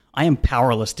I am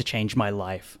powerless to change my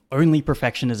life. Only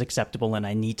perfection is acceptable and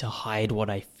I need to hide what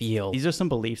I feel. These are some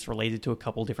beliefs related to a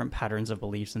couple different patterns of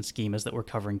beliefs and schemas that we're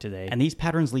covering today. And these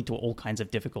patterns lead to all kinds of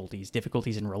difficulties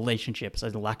in relationships, a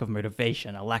lack of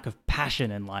motivation, a lack of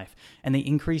passion in life, and they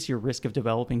increase your risk of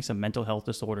developing some mental health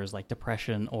disorders like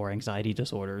depression or anxiety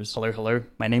disorders. Hello.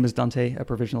 My name is Dante, a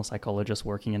provisional psychologist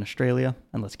working in Australia,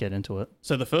 and let's get into it.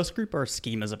 So the first group are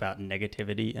schemas about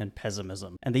negativity and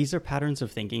pessimism. And these are patterns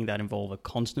of thinking that involve a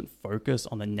constant focus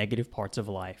on the negative parts of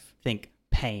life. Think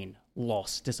pain,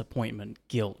 loss, disappointment,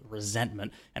 guilt,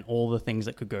 resentment, and all the things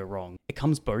that could go wrong. It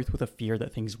comes both with a fear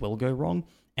that things will go wrong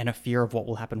and a fear of what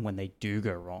will happen when they do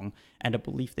go wrong, and a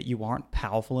belief that you aren't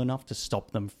powerful enough to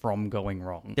stop them from going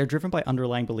wrong. They're driven by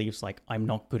underlying beliefs like, I'm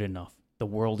not good enough, the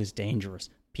world is dangerous,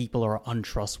 people are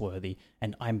untrustworthy,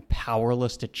 and I'm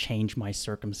powerless to change my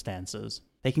circumstances.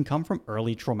 They can come from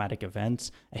early traumatic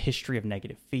events, a history of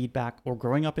negative feedback, or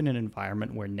growing up in an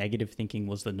environment where negative thinking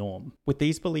was the norm. With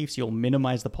these beliefs, you'll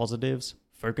minimize the positives,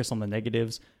 focus on the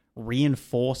negatives,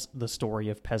 reinforce the story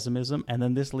of pessimism, and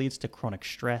then this leads to chronic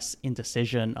stress,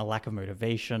 indecision, a lack of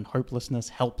motivation, hopelessness,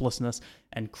 helplessness,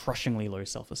 and crushingly low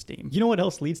self-esteem. You know what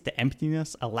else leads to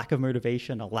emptiness, a lack of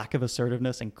motivation, a lack of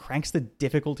assertiveness, and cranks the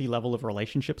difficulty level of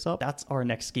relationships up? That's our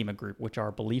next schema group, which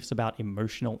are beliefs about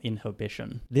emotional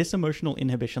inhibition. This emotional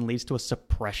inhibition leads to a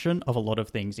suppression of a lot of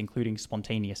things, including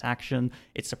spontaneous action.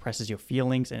 It suppresses your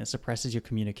feelings and it suppresses your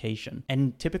communication.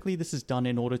 And typically this is done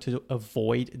in order to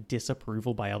avoid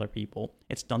disapproval by other people.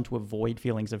 It's done to avoid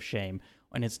feelings of shame,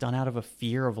 and it's done out of a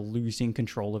fear of losing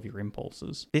control of your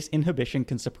impulses. This inhibition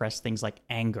can suppress things like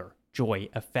anger, joy,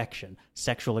 affection,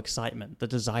 sexual excitement, the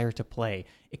desire to play.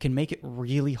 It can make it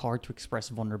really hard to express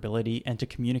vulnerability and to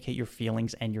communicate your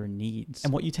feelings and your needs.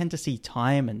 And what you tend to see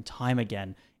time and time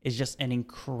again is just an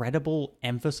incredible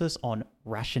emphasis on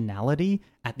rationality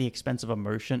at the expense of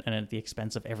emotion and at the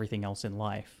expense of everything else in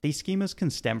life. These schemas can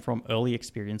stem from early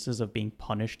experiences of being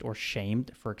punished or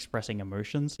shamed for expressing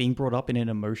emotions, being brought up in an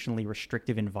emotionally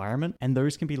restrictive environment, and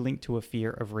those can be linked to a fear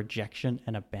of rejection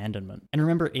and abandonment. And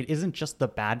remember, it isn't just the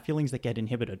bad feelings that get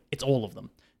inhibited, it's all of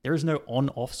them. There is no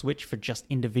on-off switch for just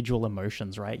individual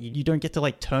emotions, right? You don't get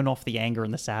to turn off the anger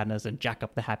and the sadness and jack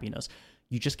up the happiness.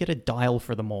 You just get a dial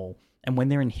for them all. And when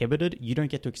they're inhibited, you don't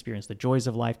get to experience the joys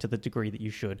of life to the degree that you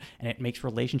should. And it makes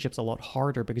relationships a lot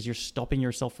harder because you're stopping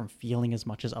yourself from feeling as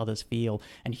much as others feel.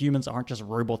 And humans aren't just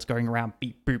robots going around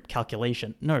beep boop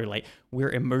calculation. No,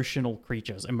 we're emotional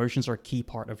creatures. Emotions are a key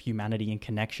part of humanity and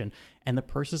connection. And the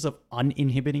process of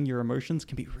uninhibiting your emotions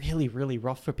can be really, really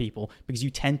rough for people because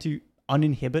you tend to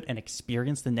uninhibit and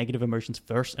experience the negative emotions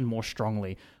first and more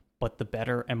strongly. But the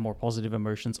better and more positive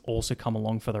emotions also come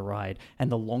along for the ride.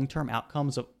 And the long-term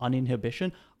outcomes of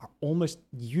uninhibition are almost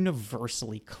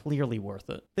universally clearly worth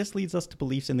it. This leads us to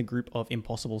beliefs in the group of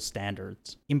impossible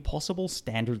standards. Impossible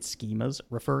standard schemas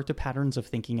refer to patterns of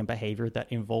thinking and behavior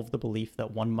that involve the belief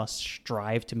that one must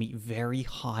strive to meet very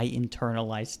high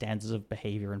internalized standards of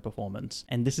behavior and performance.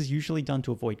 And this is usually done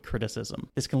to avoid criticism.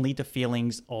 This can lead to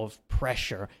feelings of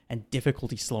pressure and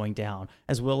difficulty slowing down,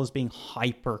 as well as being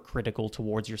hypercritical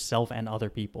towards yourself and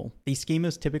other people. These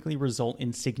schemas typically result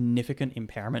in significant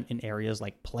impairment in areas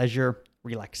like pleasure,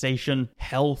 relaxation,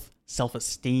 health,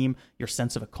 self-esteem, your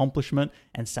sense of accomplishment,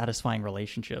 and satisfying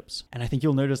relationships. And I think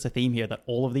you'll notice a theme here that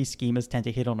all of these schemas tend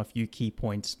to hit on a few key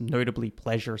points, notably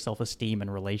pleasure, self-esteem,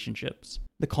 and relationships.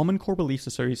 The common core beliefs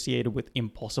associated with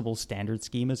impossible standard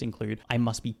schemas include, I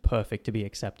must be perfect to be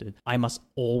accepted. I must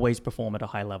always perform at a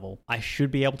high level. I should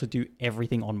be able to do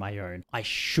everything on my own. I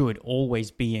should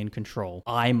always be in control.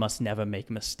 I must never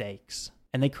make mistakes.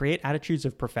 And they create attitudes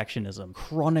of perfectionism,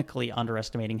 chronically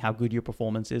underestimating how good your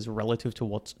performance is relative to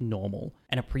what's normal,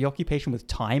 and a preoccupation with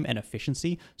time and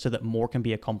efficiency so that more can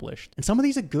be accomplished. And some of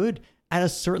these are good. At a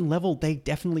certain level, they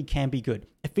definitely can be good.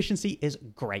 Efficiency is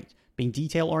great. Being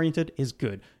detail-oriented is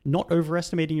good. Not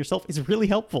overestimating yourself is really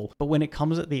helpful. But when it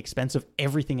comes at the expense of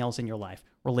everything else in your life,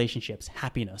 relationships,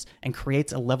 happiness, and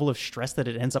creates a level of stress that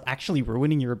it ends up actually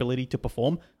ruining your ability to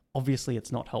perform, obviously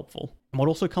it's not helpful. And what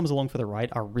also comes along for the ride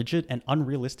are rigid and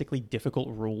unrealistically difficult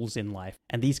rules in life.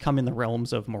 And these come in the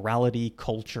realms of morality,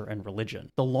 culture, and religion.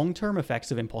 The long-term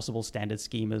effects of impossible standard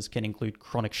schemas can include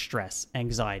chronic stress,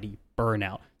 anxiety,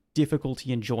 burnout,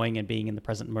 difficulty enjoying and being in the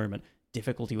present moment,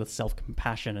 difficulty with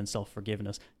self-compassion and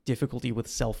self-forgiveness, difficulty with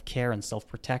self-care and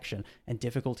self-protection, and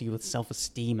difficulty with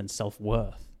self-esteem and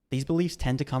self-worth. These beliefs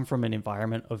tend to come from an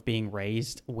environment of being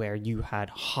raised where you had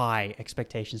high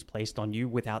expectations placed on you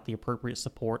without the appropriate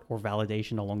support or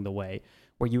validation along the way,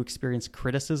 where you experience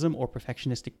criticism or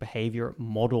perfectionistic behavior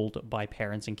modeled by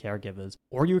parents and caregivers,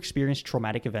 or you experience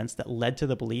traumatic events that led to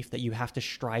the belief that you have to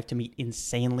strive to meet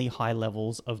insanely high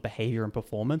levels of behavior and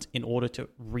performance in order to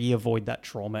avoid that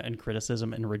trauma and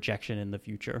criticism and rejection in the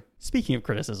future. Speaking of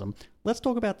criticism, let's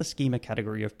talk about the schema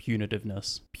category of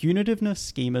punitiveness.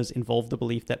 Punitiveness schemas involve the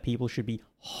belief that people should be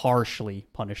harshly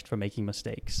punished for making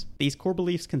mistakes. These core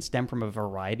beliefs can stem from a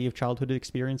variety of childhood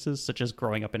experiences, such as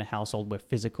growing up in a household where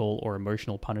physical or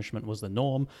emotional punishment was the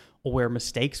norm, or where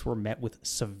mistakes were met with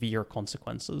severe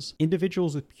consequences.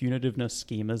 Individuals with punitiveness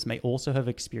schemas may also have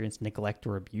experienced neglect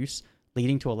or abuse,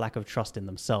 leading to a lack of trust in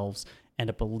themselves and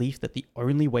a belief that the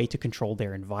only way to control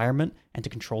their environment and to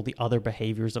control the other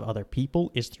behaviors of other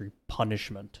people is through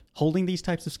punishment. Holding these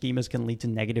types of schemas can lead to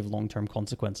negative long-term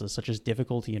consequences, such as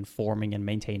difficulty in forming and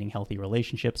maintaining healthy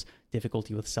relationships,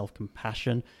 difficulty with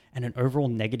self-compassion, and an overall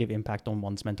negative impact on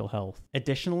one's mental health.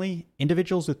 Additionally,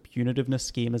 individuals with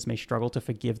punitiveness schemas may struggle to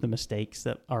forgive the mistakes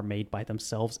that are made by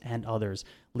themselves and others,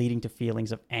 leading to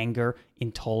feelings of anger,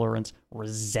 intolerance,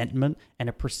 resentment, and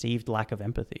a perceived lack of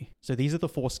empathy. So these are the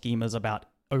 4 schemas about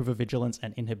overvigilance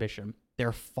and inhibition. There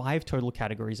are 5 total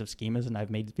categories of schemas, and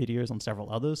I've made videos on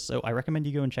several others, so I recommend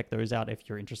you go and check those out if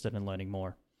you're interested in learning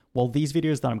more. While these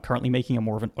videos that I'm currently making are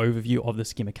more of an overview of the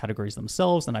schema categories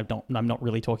themselves, and I'm not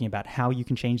really talking about how you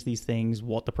can change these things,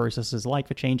 what the process is like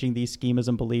for changing these schemas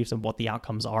and beliefs, and what the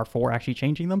outcomes are for actually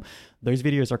changing them, those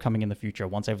videos are coming in the future.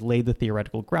 Once I've laid the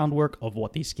theoretical groundwork of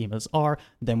what these schemas are,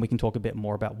 then we can talk a bit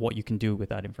more about what you can do with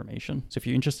that information. So if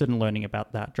you're interested in learning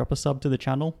about that, drop a sub to the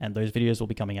channel, and those videos will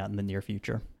be coming out in the near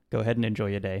future. Go ahead and enjoy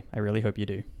your day. I really hope you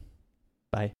do.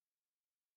 Bye.